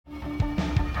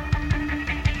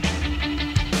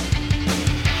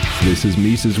This is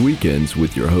Mises Weekends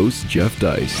with your host, Jeff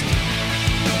Deist.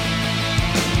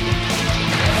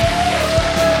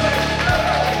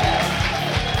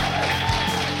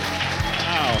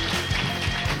 Wow.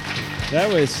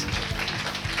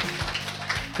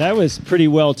 That was pretty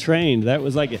well trained. That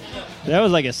was like a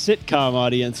sitcom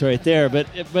audience right there. But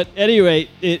at any rate,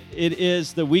 it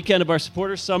is the weekend of our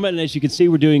supporter summit, and as you can see,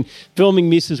 we're filming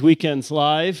Mises Weekends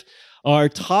live. Our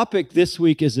topic this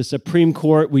week is the Supreme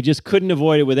Court. We just couldn't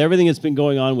avoid it with everything that's been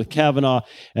going on with Kavanaugh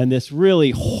and this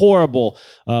really horrible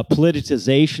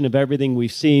politicization of everything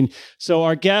we've seen. So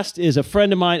our guest is a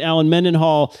friend of mine, Alan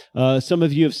Mendenhall. Some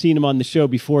of you have seen him on the show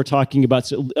before talking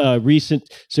about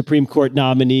recent Supreme Court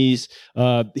nominees.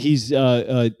 He's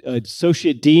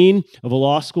associate dean of a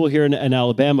law school here in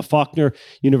Alabama, Faulkner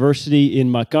University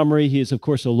in Montgomery. He is, of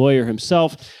course, a lawyer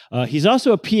himself. He's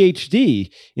also a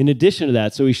PhD in addition to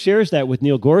that. So he shares that with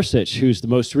Neil Gorsuch, who's the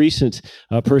most recent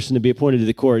person to be appointed to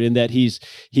the court, in that he's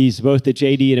both a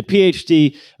JD and a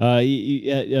PhD.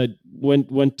 He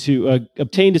went to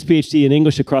obtained his PhD in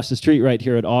English across the street right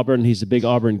here at Auburn. He's a big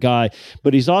Auburn guy,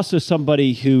 but he's also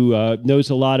somebody who knows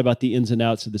a lot about the ins and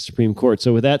outs of the Supreme Court.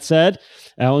 So with that said,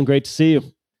 Alan, great to see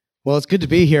you. Well, it's good to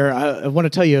be here. I want to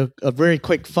tell you a very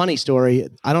quick, funny story.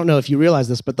 I don't know if you realize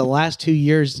this, but the last 2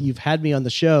 years you've had me on the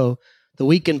show the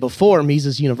weekend before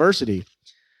Mises University.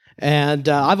 And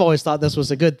I've always thought this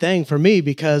was a good thing for me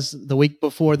because the week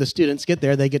before the students get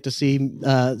there, they get to see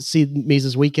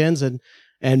Mises Weekends and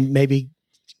maybe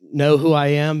know who I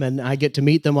am, and I get to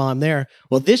meet them while I'm there.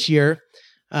 Well, this year,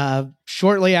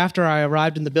 shortly after I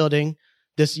arrived in the building,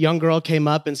 this young girl came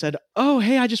up and said, "Oh,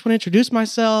 hey, I just want to introduce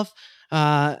myself.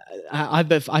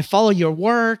 I follow your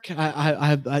work.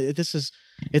 It's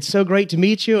so great to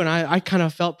meet you." And I kind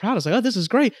of felt proud. I was like, "Oh, this is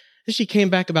great." Then she came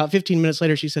back about 15 minutes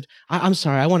later. She said, I'm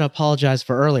sorry, I want to apologize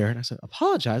for earlier. And I said,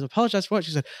 apologize? Apologize for what?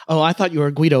 She said, "Oh, I thought you were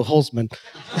Guido Holzman."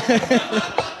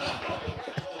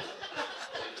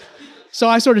 So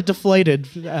I sort of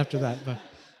deflated after that. But.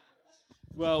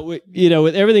 Well, with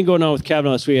everything going on with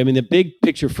Kavanaugh this week, I mean, the big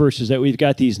picture first is that we've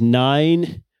got these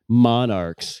 9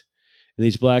 monarchs in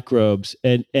these black robes,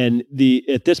 and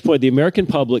at this point, the American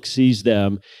public sees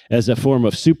them as a form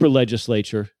of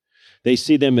super-legislature. They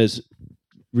see them as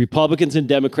Republicans and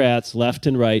Democrats, left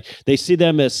and right. They see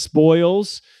them as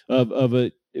spoils of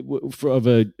a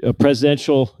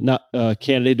presidential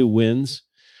candidate who wins.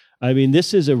 I mean,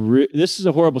 this is a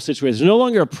horrible situation. There's no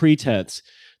longer a pretense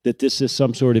that this is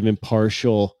some sort of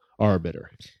impartial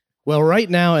arbiter. Well, right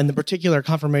now, in the particular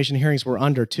confirmation hearings we're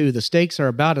under, too, the stakes are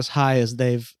about as high as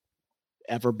they've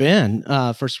ever been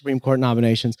for Supreme Court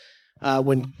nominations.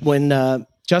 When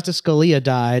Justice Scalia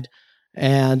died,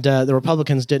 and the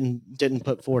Republicans didn't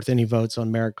put forth any votes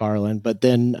on Merrick Garland, but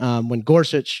then when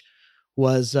Gorsuch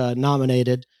was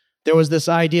nominated, there was this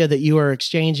idea that you were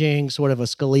exchanging sort of a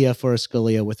Scalia for a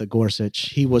Scalia with a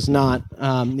Gorsuch. He was not,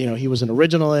 he was an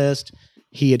originalist.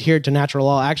 He adhered to natural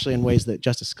law, actually, in ways that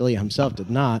Justice Scalia himself did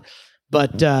not.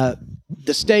 But the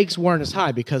stakes weren't as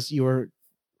high because you were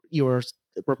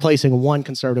replacing one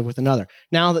conservative with another.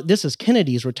 Now that this is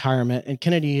Kennedy's retirement, and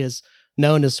Kennedy is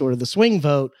known as sort of the swing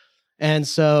vote, and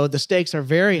so the stakes are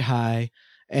very high,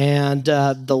 and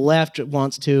the left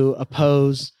wants to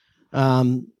oppose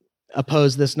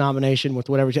this nomination with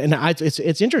whatever. And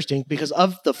it's interesting because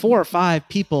of the 4 or 5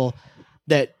 people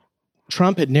that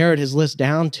Trump had narrowed his list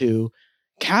down to,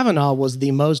 Kavanaugh was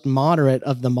the most moderate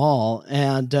of them all,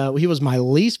 and he was my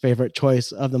least favorite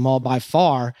choice of them all by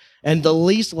far, and the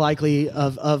least likely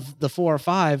of the 4 or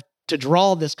 5 to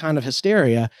draw this kind of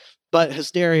hysteria. But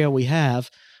hysteria we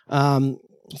have.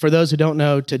 For those who don't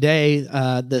know, today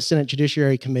the Senate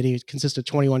Judiciary Committee consists of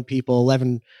 21 people,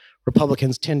 11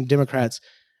 Republicans, 10 Democrats,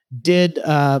 did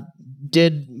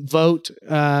vote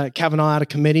Kavanaugh out of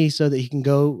committee so that he can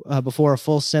go before a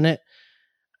full Senate.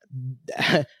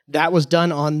 That was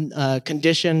done on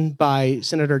condition by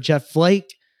Senator Jeff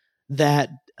Flake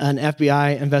that an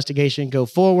FBI investigation go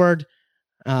forward.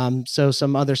 So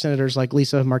some other senators like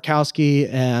Lisa Murkowski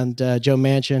and Joe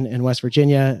Manchin in West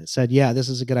Virginia said, yeah, this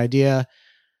is a good idea.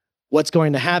 What's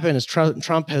going to happen is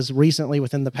Trump has recently,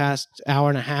 within the past hour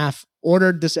and a half,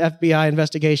 ordered this FBI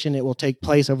investigation. It will take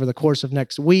place over the course of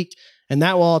next week, and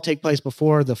that will all take place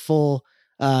before the full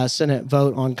Senate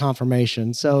vote on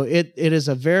confirmation. So it is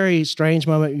a very strange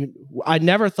moment. I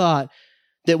never thought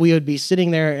that we would be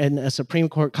sitting there in a Supreme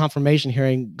Court confirmation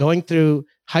hearing, going through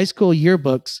high school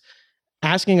yearbooks,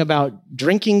 asking about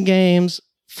drinking games,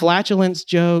 flatulence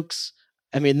jokes.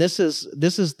 I mean, this is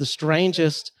the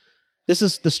strangest. This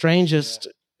is the strangest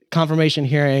confirmation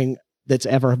hearing that's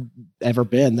ever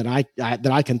been that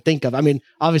I can think of. I mean,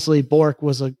 obviously Bork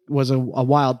was a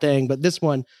wild thing, but this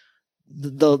one,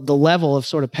 the level of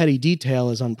sort of petty detail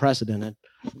is unprecedented.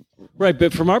 Right,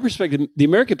 but from our perspective, the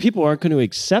American people aren't going to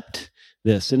accept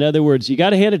this. In other words, you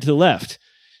got to hand it to the left.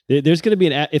 There's going to be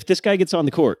if this guy gets on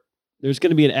the court, there's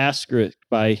going to be an asterisk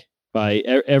by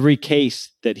every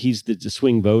case that he's the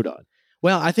swing vote on.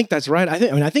 Well, I think that's right.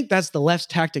 I think that's the left's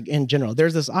tactic in general.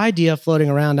 There's this idea floating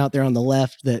around out there on the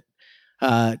left that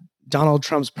Donald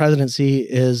Trump's presidency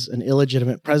is an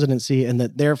illegitimate presidency, and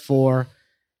that therefore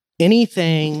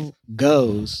anything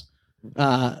goes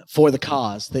for the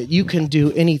cause. That you can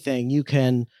do anything. You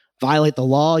can violate the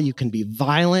law. You can be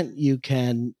violent. You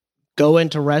can go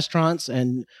into restaurants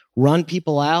and run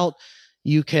people out.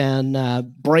 You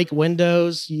can break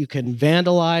windows. You can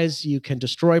vandalize. You can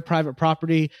destroy private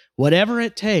property. Whatever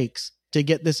it takes to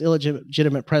get this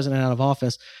illegitimate president out of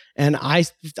office. And I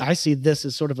see this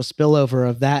as sort of a spillover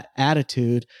of that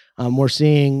attitude. We're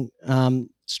seeing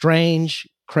strange,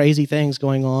 crazy things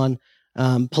going on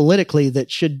politically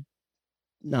that should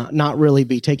not really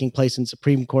be taking place in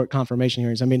Supreme Court confirmation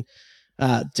hearings. I mean,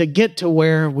 to get to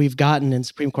where we've gotten in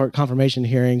Supreme Court confirmation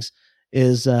hearings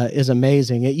is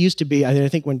amazing. It used to be, I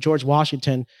think, when George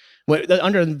Washington,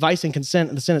 under advice and consent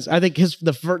in the Senate, I think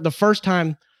the first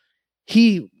time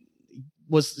he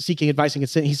was seeking advice and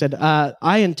consent, he said,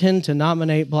 "I intend to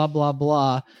nominate blah blah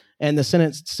blah," and the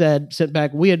Senate sent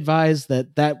back, "We advise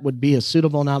that would be a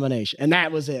suitable nomination," and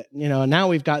that was it. And now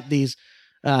we've got these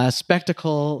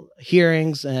spectacle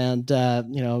hearings, and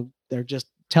they're just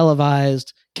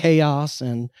televised chaos,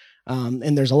 and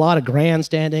there's a lot of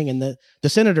grandstanding, and the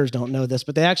senators don't know this,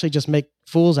 but they actually just make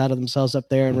fools out of themselves up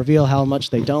there and reveal how much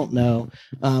they don't know,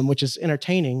 which is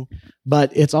entertaining,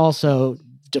 but it's also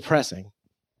depressing.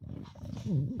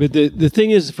 But the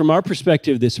thing is, from our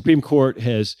perspective, the Supreme Court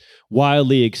has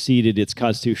wildly exceeded its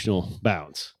constitutional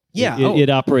bounds. Yeah, it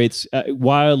operates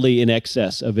wildly in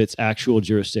excess of its actual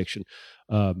jurisdiction.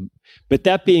 But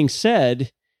that being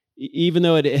said, even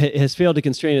though it has failed to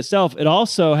constrain itself, it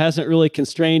also hasn't really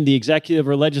constrained the executive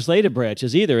or legislative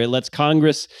branches either. It lets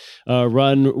Congress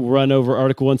run over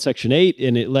Article 1, Section 8,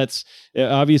 and it lets,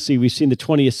 obviously, we've seen the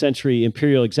 20th century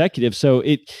imperial executive, so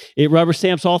it rubber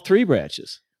stamps all three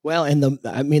branches. Well, and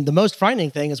the most frightening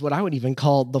thing is what I would even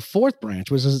call the fourth branch,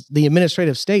 which is the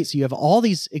administrative state. So you have all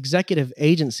these executive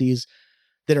agencies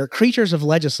that are creatures of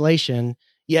legislation,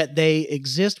 yet they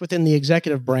exist within the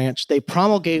executive branch. They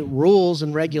promulgate rules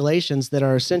and regulations that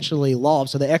are essentially law.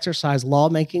 So they exercise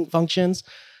lawmaking functions.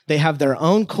 They have their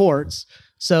own courts.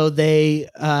 So they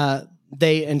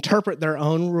interpret their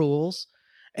own rules.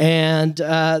 And,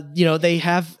 they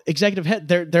have executive head.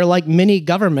 They're like mini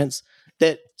governments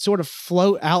that sort of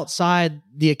float outside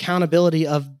the accountability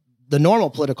of the normal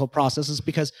political processes,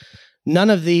 because none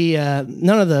of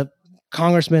the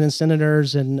congressmen and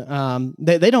senators and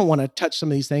they don't want to touch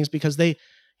some of these things, because they,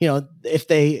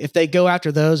 if they go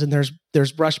after those and there's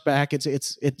brushback,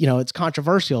 it's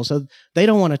controversial, so they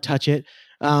don't want to touch it,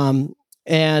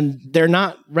 and they're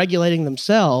not regulating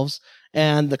themselves,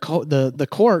 and the court,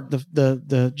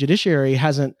 the judiciary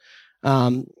hasn't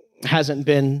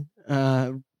been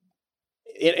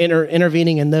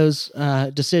intervening in those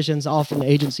decisions, often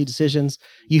agency decisions.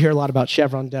 You hear a lot about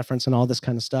Chevron deference and all this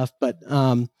kind of stuff. But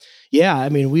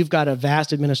we've got a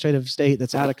vast administrative state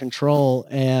that's out of control,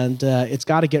 and it's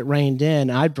got to get reined in.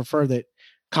 I'd prefer that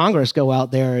Congress go out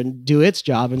there and do its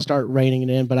job and start reining it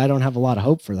in, but I don't have a lot of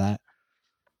hope for that.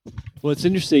 Well, it's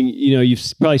interesting. You've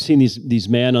probably seen these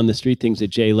man on the street things that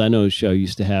Jay Leno's show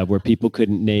used to have, where people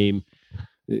couldn't name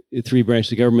three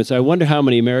branches of government. So I wonder how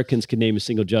many Americans can name a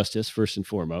single justice, first and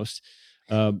foremost.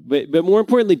 But more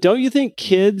importantly, don't you think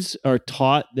kids are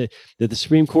taught that the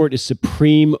Supreme Court is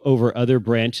supreme over other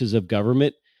branches of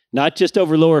government, not just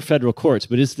over lower federal courts,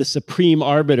 but is the supreme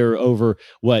arbiter over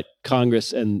what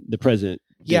Congress and the president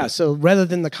do? Yeah, so rather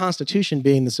than the Constitution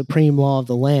being the supreme law of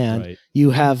the land, right,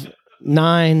 you have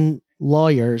 9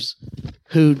 lawyers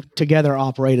who together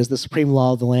operate as the supreme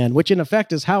law of the land, which in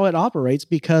effect is how it operates,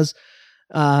 because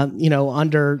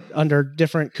under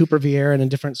different Cooper v. Aaron and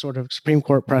different sort of Supreme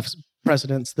Court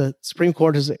precedents, the Supreme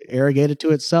Court has arrogated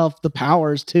to itself the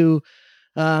powers to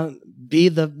be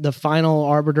the final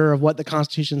arbiter of what the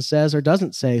Constitution says or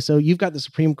doesn't say. So you've got the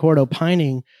Supreme Court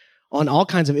opining on all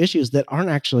kinds of issues that aren't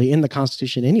actually in the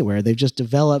Constitution anywhere. They've just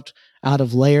developed out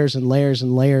of layers and layers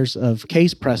and layers of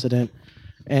case precedent,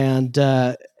 and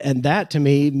that to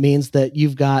me means that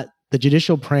you've got the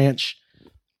judicial branch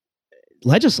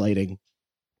legislating.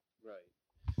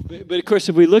 But of course,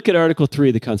 if we look at Article 3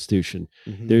 of the Constitution,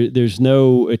 mm-hmm, there's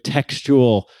no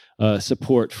textual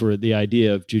support for the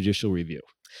idea of judicial review.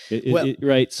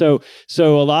 Right? So a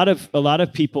lot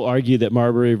of people argue that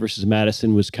Marbury versus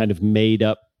Madison was kind of made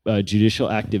up judicial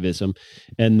activism,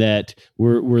 and that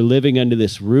we're living under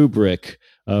this rubric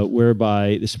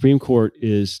whereby the Supreme Court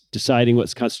is deciding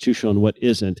what's constitutional and what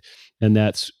isn't, and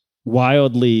that's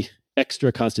wildly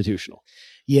extra constitutional.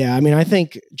 Yeah, I mean, I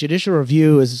think judicial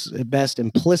review is at best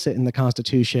implicit in the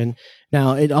Constitution.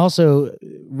 Now, it also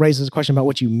raises a question about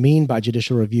what you mean by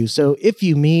judicial review. So if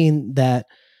you mean that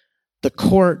the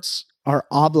courts are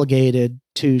obligated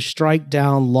to strike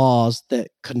down laws that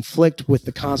conflict with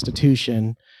the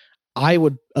Constitution, I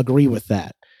would agree with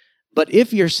that. But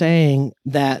if you're saying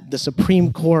that the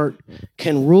Supreme Court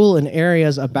can rule in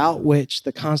areas about which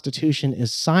the Constitution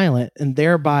is silent and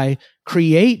thereby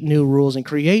create new rules and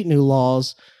create new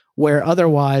laws where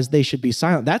otherwise they should be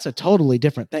silent, that's a totally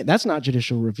different thing. That's not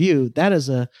judicial review. That's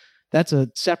a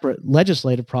separate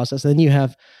legislative process. And then you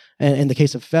have, in the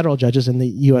case of federal judges in the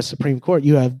U.S. Supreme Court,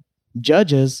 you have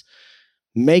judges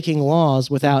making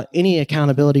laws without any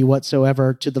accountability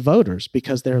whatsoever to the voters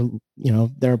because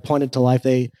they're appointed to life.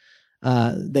 They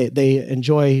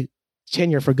enjoy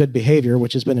tenure for good behavior,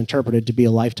 which has been interpreted to be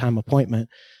a lifetime appointment,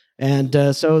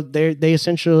 and so they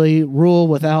essentially rule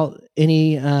without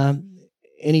any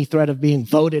threat of being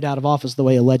voted out of office the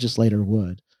way a legislator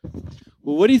would.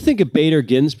 Well, what do you think of Bader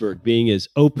Ginsburg being as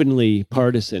openly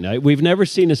partisan? We've never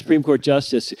seen a Supreme Court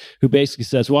justice who basically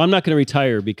says, well, I'm not going to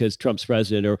retire because Trump's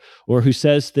president, or who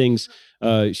says things.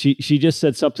 She just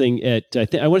said something at,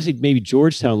 I want to say maybe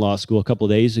Georgetown Law School a couple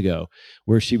of days ago,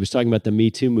 where she was talking about the Me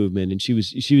Too movement, and she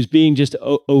was being just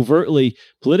overtly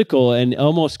political and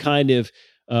almost kind of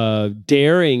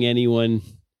daring anyone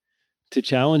to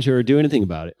challenge her or do anything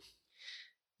about it.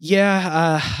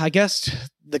 Yeah, I guess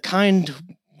the kind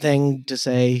thing to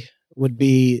say would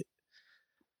be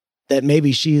that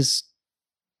maybe she's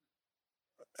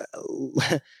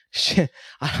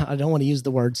I don't want to use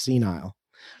the word senile.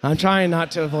 I'm trying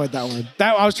not to avoid that word.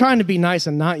 I was trying to be nice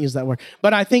and not use that word,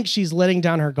 but I think she's letting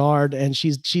down her guard, and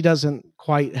she doesn't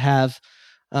quite have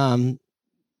the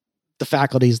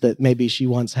faculties that maybe she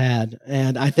once had,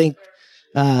 and I think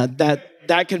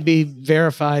that could be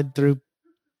verified through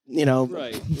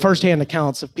firsthand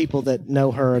accounts of people that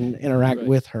know her and interact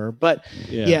with her. But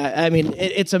yeah, I mean,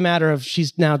 it's a matter of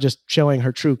she's now just showing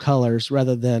her true colors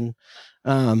rather than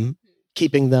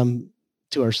keeping them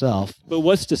to herself. But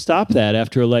what's to stop that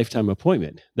after a lifetime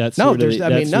appointment? That's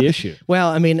the issue. Well,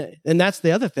 I mean, and that's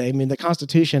the other thing. I mean, the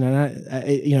Constitution, and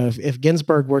if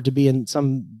Ginsburg were to be in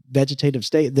some vegetative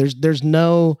state, there's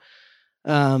no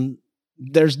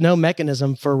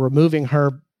mechanism for removing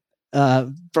her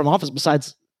from office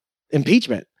besides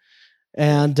impeachment.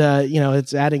 And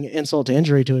it's adding insult to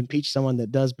injury to impeach someone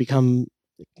that does become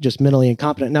just mentally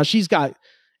incompetent. Now, she's got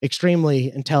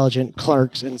extremely intelligent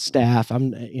clerks and staff.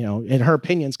 And her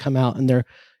opinions come out and they're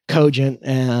cogent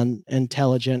and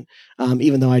intelligent,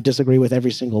 even though I disagree with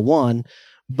every single one.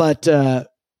 But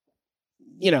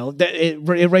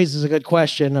it raises a good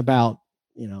question about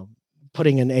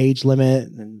putting an age limit.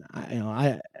 And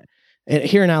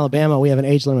here in Alabama we have an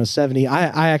age limit of 70.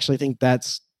 I actually think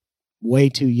that's way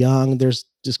too young. There's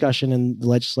discussion in the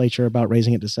legislature about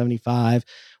raising it to 75,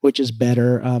 which is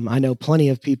better. I know plenty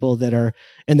of people that are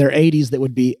in their 80s that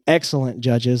would be excellent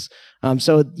judges.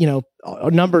 So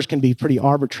numbers can be pretty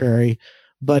arbitrary,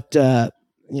 but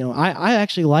I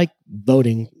actually like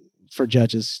voting for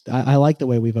judges. I like the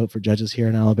way we vote for judges here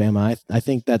in Alabama. I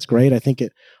think that's great. I think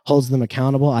it holds them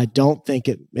accountable. I don't think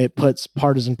it puts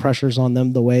partisan pressures on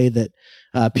them the way that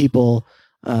people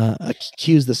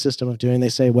accuse the system of doing. They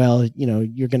say, well,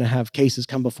 you're going to have cases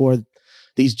come before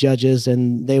these judges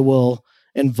and they will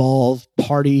involve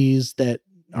parties that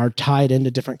are tied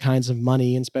into different kinds of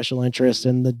money and special interests,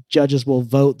 and the judges will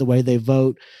vote the way they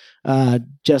vote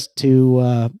just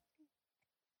to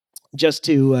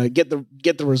get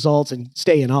the results and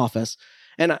stay in office.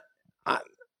 And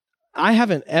I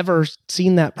haven't ever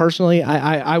seen that personally.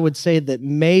 I would say that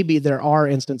maybe there are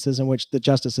instances in which the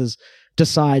justices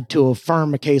decide to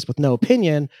affirm a case with no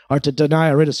opinion or to deny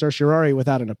a writ of certiorari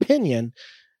without an opinion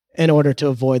in order to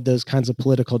avoid those kinds of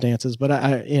political dances. But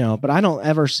I don't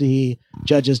ever see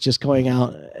judges just going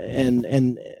out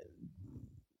and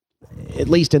at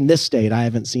least in this state, I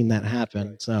haven't seen that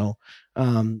happen. So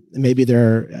maybe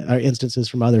there are instances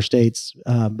from other states,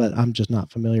 but I'm just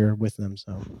not familiar with them.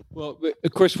 So, well,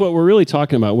 of course, what we're really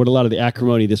talking about, what a lot of the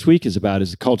acrimony this week is about,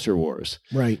 is the culture wars.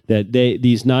 Right. That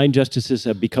these 9 justices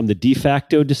have become the de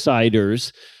facto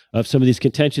deciders of some of these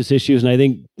contentious issues, and I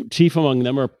think chief among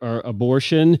them are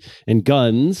abortion and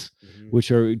guns,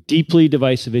 which are deeply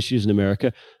divisive issues in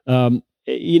America.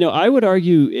 I would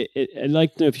argue, I'd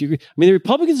like to know if you agree. I mean, the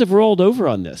Republicans have rolled over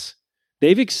on this.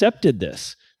 They've accepted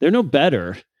this. They're no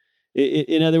better.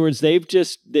 In other words, they've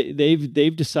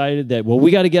decided that, well,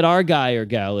 we got to get our guy or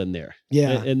gal in there,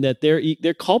 and that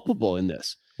they're culpable in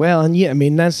this. Well, and I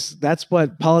mean that's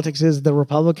what politics is: the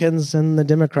Republicans and the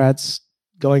Democrats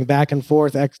going back and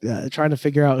forth, trying to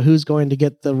figure out who's going to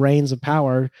get the reins of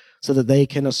power so that they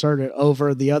can assert it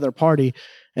over the other party.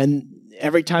 And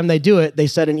every time they do it, they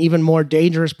set an even more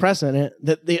dangerous precedent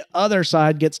that the other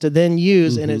side gets to then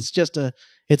use, and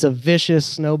it's a vicious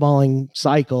snowballing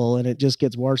cycle, and it just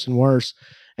gets worse and worse.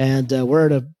 And we're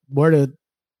at a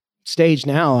stage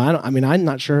now. I'm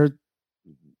not sure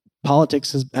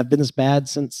politics have been this bad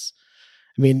since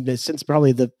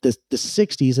probably the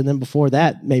 60s, and then before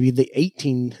that, maybe the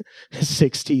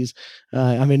 1860s.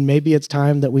 Maybe it's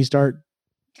time that we start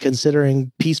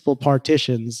considering peaceful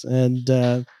partitions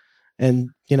and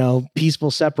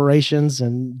peaceful separations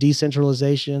and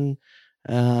decentralization.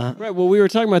 Right. Well, we were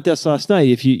talking about this last night.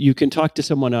 If you can talk to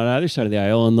someone on either side of the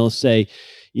aisle, and they'll say,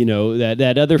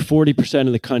 that other 40%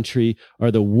 of the country are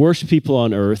the worst people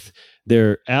on earth.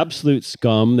 They're absolute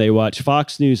scum. They watch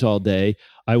Fox News all day.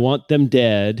 I want them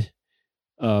dead.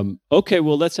 Okay,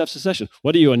 well, let's have secession.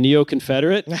 What are you, a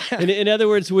neo-Confederate? in other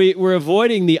words, we're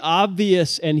avoiding the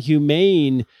obvious and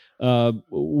humane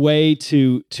way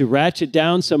to ratchet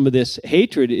down some of this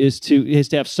hatred is to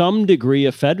have some degree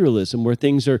of federalism where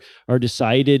things are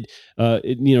decided,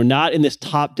 not in this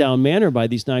top-down manner by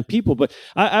these 9 people. But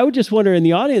I would just wonder in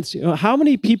the audience, how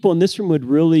many people in this room would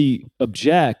really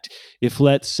object if,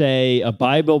 let's say, a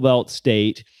Bible Belt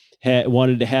state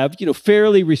wanted to have,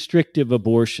 fairly restrictive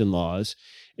abortion laws,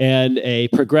 and a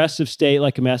progressive state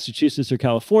like Massachusetts or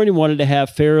California wanted to have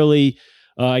fairly,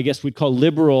 I guess we'd call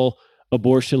liberal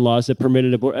abortion laws that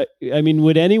permitted abortion.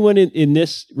 Would anyone in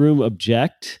this room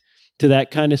object to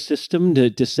that kind of system,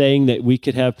 to saying that we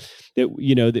could have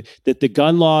that, that the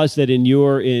gun laws that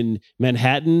endure in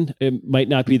Manhattan might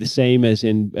not be the same as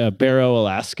in Barrow,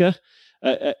 Alaska?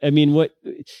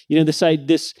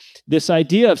 This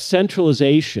idea of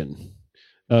centralization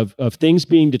of things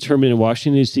being determined in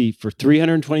Washington D.C. for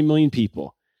 320 million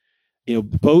people,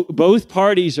 both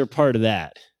parties are part of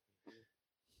that.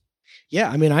 Yeah,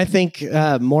 I think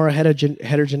more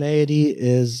heterogeneity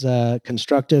is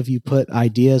constructive. You put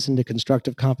ideas into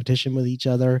constructive competition with each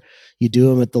other. You do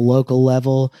them at the local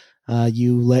level.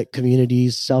 You let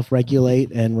communities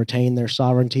self-regulate and retain their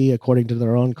sovereignty according to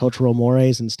their own cultural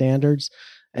mores and standards,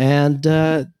 and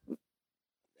you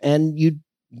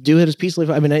do it as peacefully.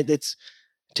 It's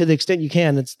to the extent you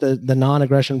can. It's the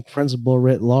non-aggression principle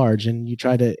writ large, and you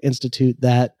try to institute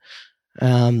that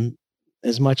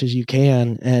as much as you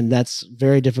can, and that's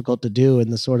very difficult to do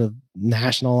in the sort of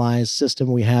nationalized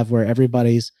system we have, where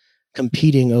everybody's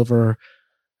competing over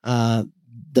the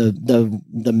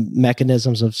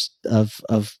mechanisms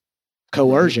of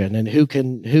coercion, and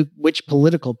which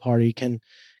political party can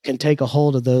take a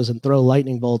hold of those and throw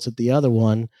lightning bolts at the other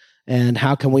one, and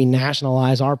how can we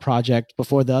nationalize our project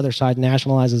before the other side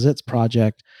nationalizes its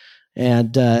project,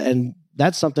 and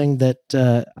that's something that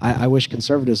I wish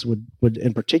conservatives would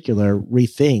in particular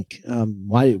rethink.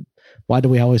 Why do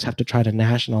we always have to try to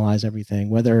nationalize everything,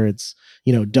 whether it's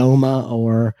DOMA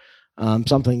or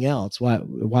something else? Why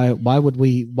would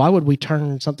we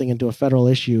turn something into a federal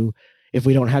issue if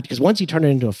we don't have to? Because once you turn it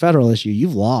into a federal issue,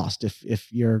 you've lost.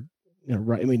 If you're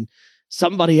right,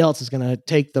 somebody else is going to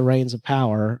take the reins of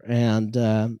power, and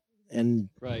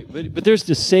right. But there's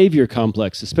the savior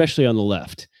complex, especially on the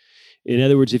left. In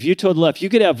other words, if you told the left, you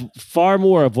could have far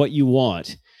more of what you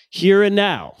want here and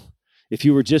now if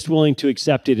you were just willing to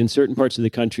accept it in certain parts of the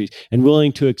country and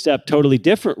willing to accept totally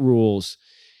different rules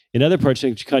in other parts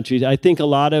of the country. I think a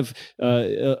lot of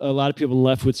people on the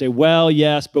left would say, well,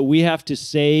 yes, but we have to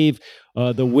save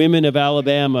the women of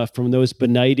Alabama from those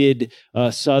benighted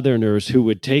Southerners who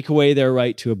would take away their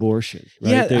right to abortion.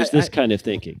 Right? Yeah, there's this kind of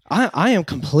thinking. I am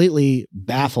completely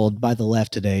baffled by the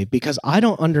left today because I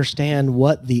don't understand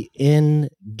what the end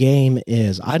game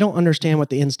is. I don't understand what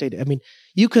the end state.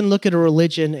 You can look at a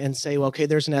religion and say, well, okay,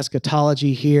 there's an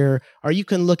eschatology here, or you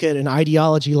can look at an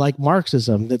ideology like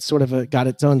Marxism that's sort of got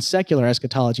its own secular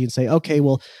eschatology and say, okay,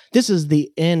 well, this is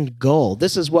the end goal.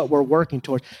 This is what we're working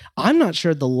toward. I'm not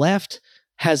sure the left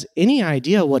has any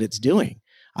idea what it's doing.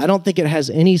 I don't think it has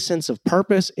any sense of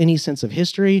purpose, any sense of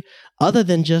history, other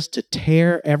than just to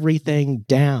tear everything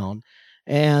down.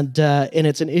 And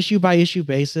it's an issue by issue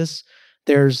basis.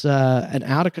 There's an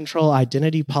out of control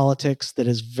identity politics that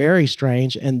is very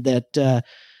strange, and that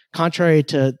contrary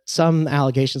to some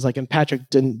allegations, like in Patrick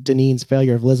Deneen's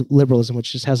Failure of Liberalism,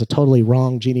 which just has a totally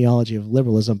wrong genealogy of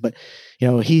liberalism, but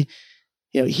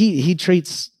he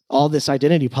treats all this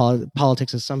identity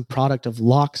politics as some product of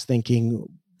Locke's thinking,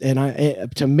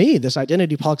 to me, this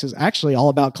identity politics is actually all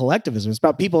about collectivism. It's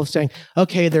about people saying,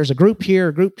 okay, there's a group here,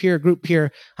 a group here, a group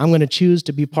here. I'm going to choose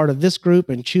to be part of this group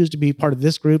and choose to be part of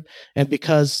this group. And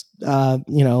because,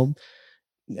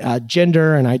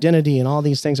 gender and identity and all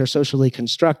these things are socially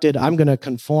constructed, I'm going to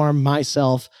conform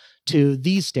myself to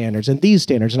these standards, and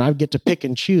I get to pick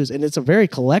and choose. And it's a very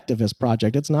collectivist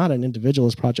project. It's not an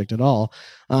individualist project at all.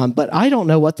 But I don't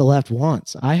know what the left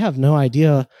wants. I have no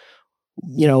idea.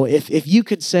 If you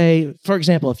could say, for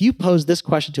example, if you pose this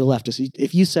question to a leftist,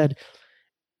 if you said,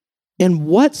 in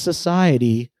what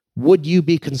society would you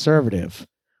be conservative?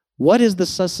 What is the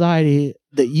society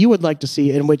that you would like to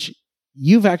see in which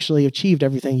you've actually achieved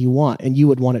everything you want and you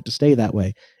would want it to stay that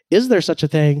way? Is there such a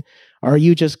thing? Or are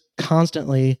you just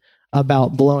constantly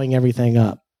about blowing everything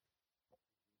up?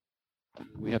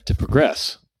 We have to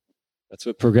progress. That's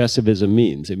what progressivism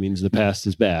means. It means the past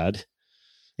is bad.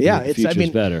 Yeah, the future is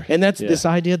better. And that's this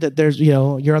idea that there's,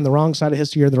 you're on the wrong side of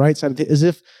history, you're the right side of it, as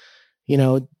if,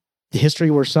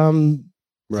 history were some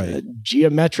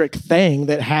geometric thing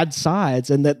that had sides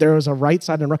and that there was a right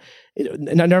side and wrong.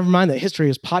 And never mind that history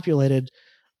is populated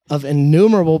of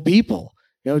innumerable people,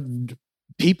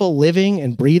 people living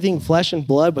and breathing flesh and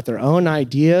blood with their own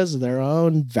ideas, their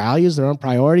own values, their own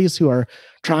priorities, who are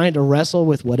trying to wrestle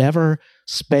with whatever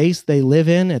space they live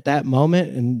in at that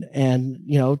moment and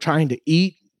trying to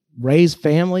eat, raise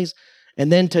families,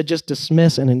 and then to just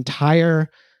dismiss an entire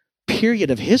period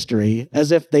of history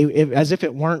as if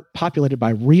it weren't populated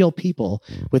by real people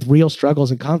with real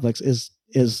struggles and conflicts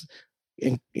is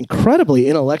incredibly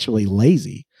intellectually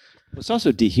lazy. It's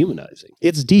also dehumanizing.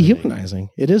 It's dehumanizing.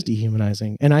 It is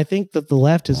dehumanizing. And I think that the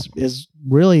left is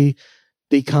really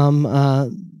become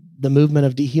the movement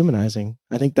of dehumanizing.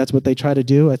 I think that's what they try to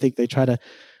do. I think they try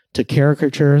to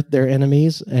caricature their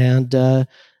enemies. And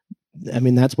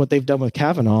that's what they've done with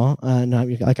Kavanaugh.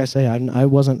 And like I say, I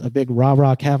wasn't a big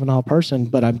rah-rah Kavanaugh person,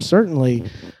 but I'm certainly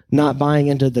not buying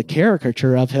into the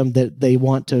caricature of him that they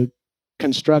want to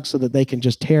construct so that they can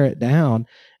just tear it down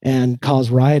and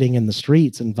cause rioting in the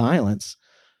streets and violence.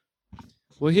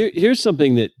 Well, here's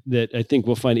something that I think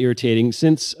we'll find irritating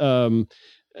since Rehnquist,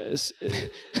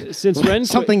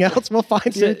 something else we'll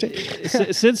find irritating.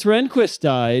 Since Rehnquist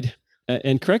died,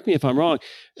 and correct me if I'm wrong,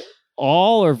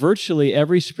 all or virtually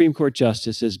every Supreme Court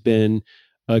justice has been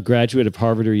a graduate of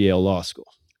Harvard or Yale Law School.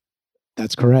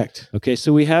 That's correct. Okay,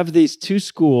 so we have these two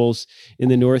schools in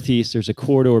the Northeast. There's a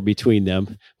corridor between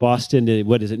them, Boston and,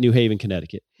 New Haven,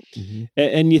 Connecticut. Mm-hmm.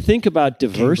 And you think about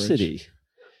diversity.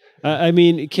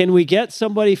 Can we get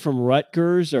somebody from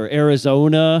Rutgers or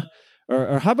Arizona,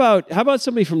 or how about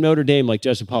somebody from Notre Dame like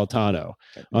Judge Napolitano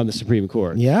on the Supreme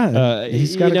Court? Yeah,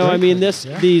 he's got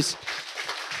these.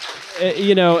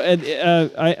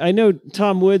 I know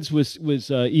Tom Woods was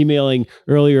emailing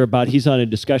earlier about he's on a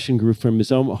discussion group from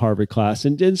his own Harvard class,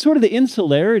 and sort of the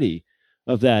insularity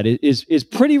of that is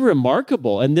pretty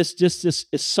remarkable. And this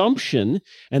assumption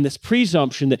and this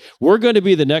presumption that we're going to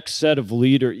be the next set of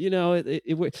leader.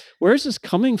 Where is this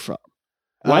coming from?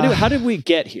 How did we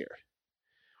get here?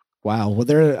 Wow.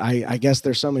 Well, I guess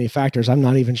there's so many factors. I'm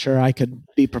not even sure I could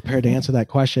be prepared to answer that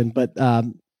question. But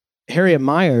Harriet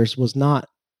Myers was not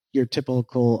your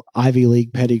typical Ivy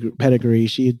League pedigree.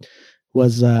 She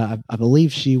was, I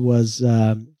believe she was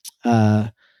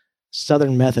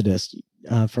Southern Methodist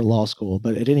for law school.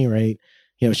 But at any rate,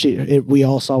 we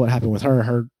all saw what happened with her.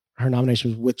 Her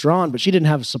nomination was withdrawn, but she didn't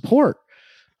have support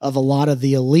of a lot of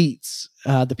the elites,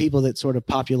 the people that sort of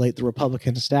populate the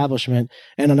Republican establishment.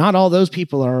 And not all those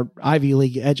people are Ivy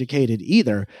League educated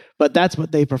either, but that's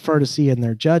what they prefer to see in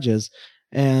their judges.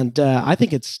 And I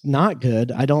think it's not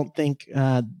good. I don't think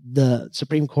the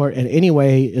Supreme Court in any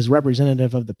way is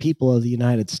representative of the people of the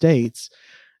United States.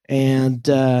 And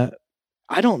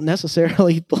I don't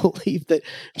necessarily believe that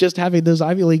just having those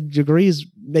Ivy League degrees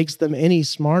makes them any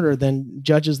smarter than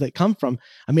judges that come from.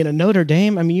 A Notre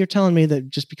Dame. You're telling me that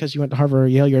just because you went to Harvard or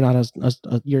Yale, you're not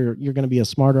you're going to be a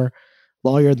smarter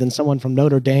lawyer than someone from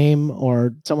Notre Dame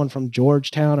or someone from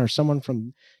Georgetown or someone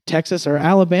from Texas or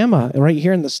Alabama right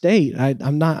here in the state.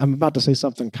 I'm about to say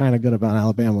something kind of good about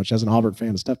Alabama, which as an Auburn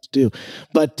fan is tough to do,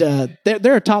 but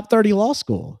they're a top 30 law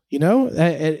school,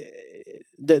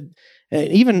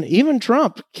 even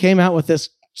Trump came out with this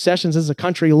Sessions is a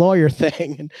country lawyer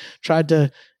thing and tried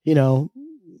to,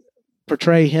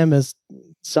 portray him as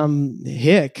some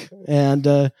hick.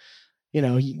 And,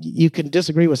 you can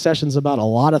disagree with Sessions about a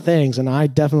lot of things, and I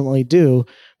definitely do,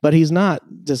 but he's not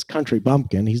this country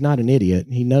bumpkin. He's not an idiot.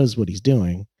 He knows what he's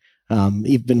doing,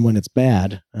 even when it's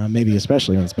bad, maybe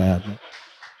especially when it's bad.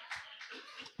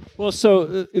 Well,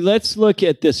 so let's look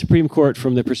at the Supreme Court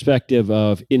from the perspective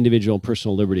of individual and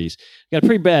personal liberties. Got a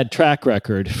pretty bad track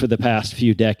record for the past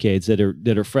few decades that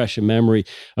are fresh in memory.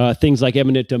 Things like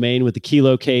eminent domain with the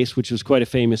Kelo case, which was quite a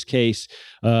famous case.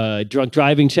 Drunk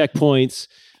driving checkpoints.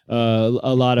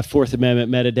 A lot of Fourth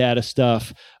Amendment metadata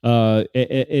stuff.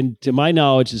 And to my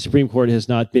knowledge, the Supreme Court has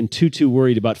not been too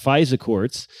worried about FISA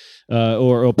courts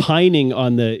or opining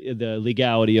on the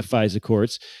legality of FISA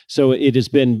courts. So it has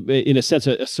been, in a sense,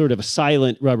 a sort of a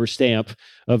silent rubber stamp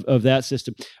of that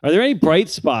system. Are there any bright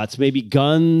spots, maybe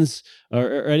guns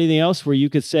or anything else, where you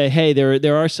could say, hey,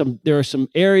 there are some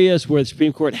areas where the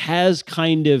Supreme Court has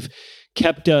kind of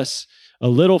kept us a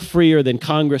little freer than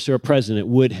Congress or a president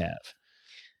would have?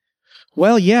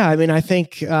 Well, yeah. I mean, I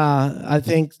think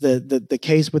the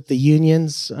case with the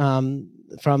unions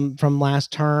from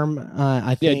last term.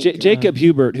 I think Jacob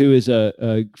Hubert, who is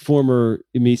a former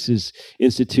Mises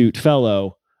Institute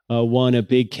fellow, won a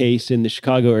big case in the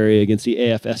Chicago area against the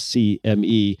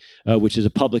AFSCME, which is a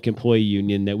public employee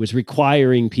union that was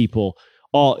requiring people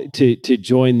all to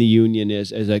join the union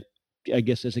as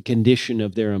a condition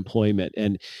of their employment,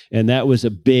 and that was a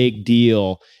big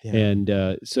deal. Yeah.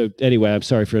 And so anyway, I'm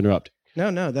sorry for interrupting.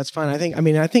 No, that's fine.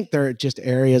 I think there are just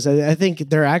areas. I think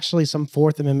there are actually some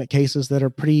Fourth Amendment cases that are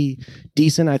pretty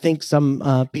decent. I think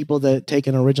some people that take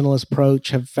an originalist approach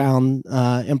have found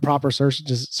improper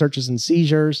searches and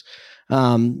seizures,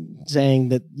 saying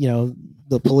that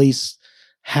the police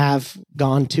have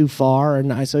gone too far,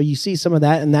 and so you see some of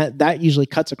that, and that usually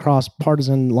cuts across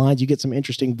partisan lines. You get some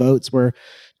interesting votes where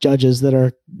justices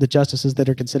that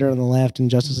are considered on the left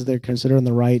and justices that are considered on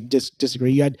the right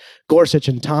disagree. You had Gorsuch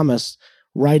and Thomas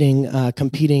writing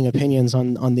competing opinions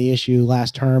on the issue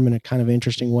last term in a kind of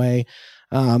interesting way.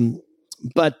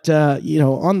 But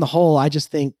on the whole, I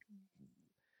just think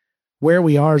where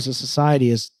we are as a society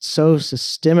is so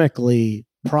systemically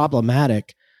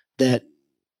problematic that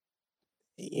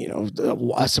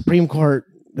a Supreme Court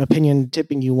opinion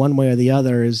tipping you one way or the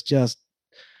other is just,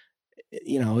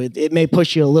 it may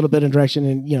push you a little bit in direction,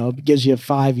 and it gives you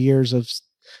 5 years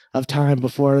of time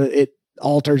before it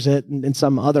alters it in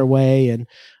some other way. And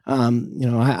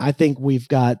I think we've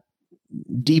got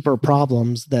deeper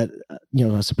problems that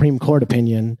a Supreme Court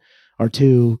opinion or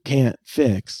two can't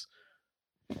fix.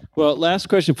 Well, last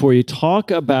question for you.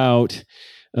 Talk about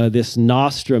this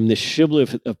nostrum, this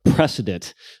shibboleth of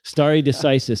precedent, stare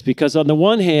decisis, because on the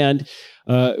one hand,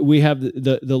 we have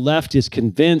the left is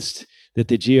convinced that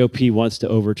the GOP wants to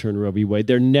overturn Roe v. Wade.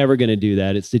 They're never going to do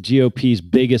that. It's the GOP's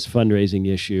biggest fundraising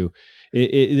issue.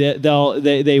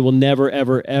 They will never,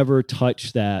 ever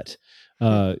touch that.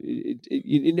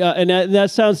 And that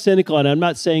sounds cynical, and I'm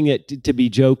not saying it to be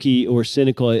jokey or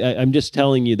cynical. I'm just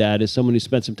telling you that as someone who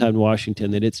spent some time in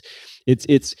Washington, that it's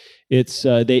a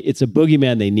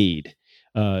boogeyman they need.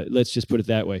 Let's just put it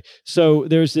that way. So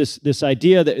there's this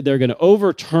idea that they're going to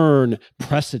overturn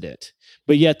precedent.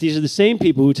 But yet these are the same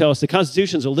people who tell us the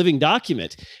Constitution is a living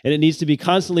document and it needs to be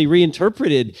constantly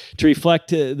reinterpreted to reflect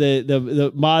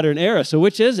the modern era. So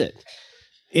which is it?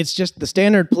 It's just the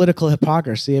standard political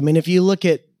hypocrisy. I mean, if you look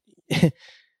at,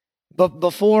 but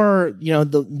before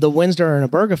the Windsor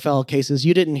and Obergefell cases,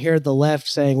 you didn't hear the left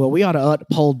saying, "Well, we ought to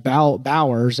uphold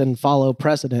Bowers and follow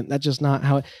precedent." That's just not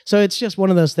how. So it's just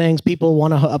one of those things. People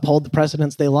want to uphold the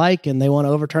precedents they like, and they want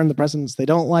to overturn the precedents they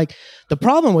don't like. The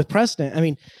problem with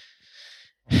precedent,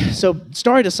 so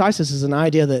stare decisis is an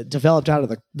idea that developed out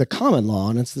of the common law,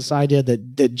 and it's this idea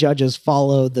that judges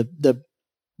follow the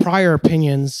prior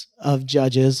opinions of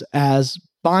judges as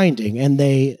binding, and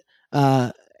they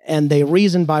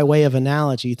reason by way of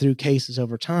analogy through cases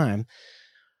over time.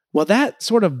 Well, that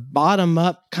sort of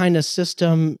bottom-up kind of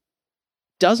system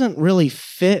doesn't really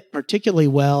fit particularly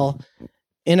well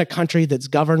in a country that's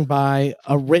governed by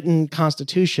a written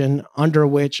constitution under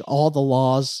which all the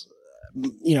laws,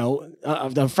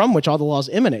 from which all the laws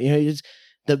emanate.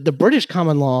 The British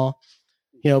common law,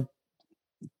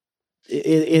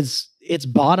 it's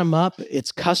bottom up,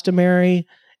 it's customary,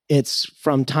 it's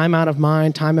from time out of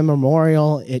mind, time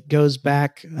immemorial. It goes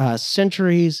back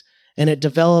centuries, and it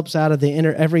develops out of the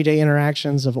everyday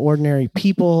interactions of ordinary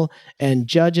people and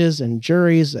judges and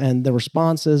juries and the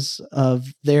responses of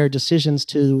their decisions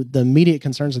to the immediate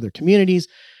concerns of their communities.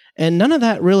 And none of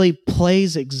that really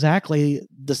plays exactly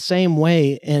the same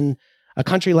way in a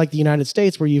country like the United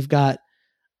States, where you've got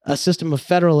a system of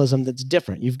federalism that's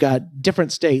different. You've got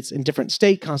different states and different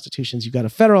state constitutions. You've got a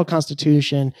federal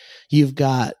constitution. You've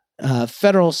got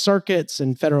federal circuits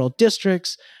and federal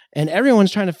districts, and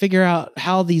everyone's trying to figure out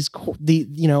how these courts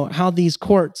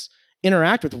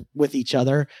interact with each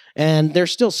other. And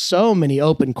there's still so many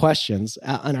open questions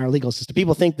in our legal system.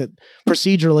 People think that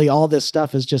procedurally all this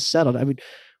stuff is just settled. I mean,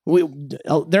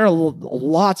 there are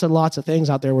lots and lots of things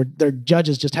out there where their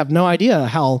judges just have no idea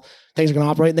how things are going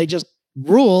to operate. And they just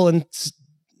rule and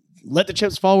let the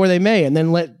chips fall where they may, and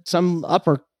then let some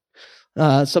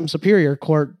superior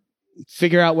court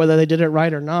figure out whether they did it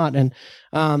right or not. And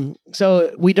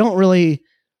so we don't really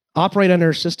operate under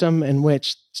a system in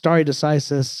which stare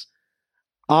decisis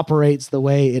operates the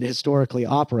way it historically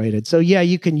operated. So yeah,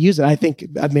 you can use it. I think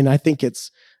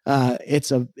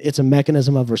it's a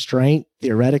mechanism of restraint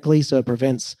theoretically. So it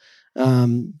prevents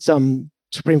some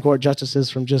Supreme Court justices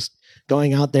from just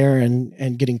going out there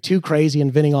and getting too crazy,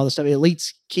 inventing all this stuff. It at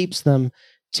least keeps them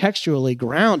textually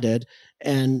grounded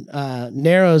and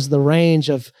narrows the range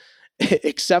of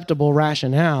acceptable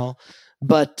rationale.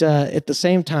 But at the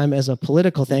same time, as a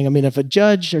political thing, I mean, if a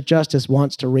judge or justice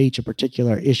wants to reach a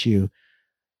particular issue,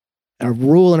 a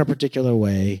rule in a particular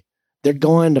way, they're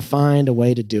going to find a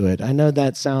way to do it. I know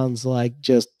that sounds like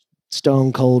just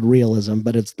stone cold realism,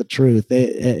 but it's the truth.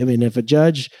 I mean, if a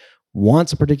judge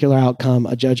wants a particular outcome,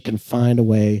 a judge can find a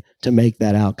way to make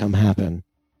that outcome happen.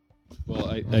 Well,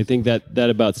 I think that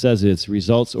about says it. It's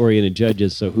results-oriented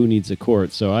judges, so who needs a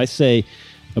court? So I say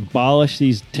abolish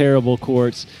these terrible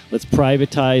courts. Let's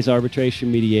privatize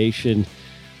arbitration mediation.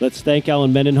 Let's thank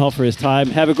Alan Mendenhall for his time.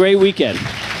 Have a great weekend.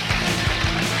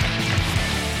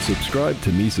 Subscribe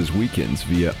to Mises Weekends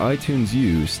via iTunes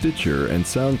U, Stitcher, and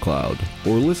SoundCloud,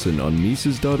 or listen on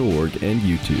Mises.org and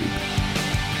YouTube.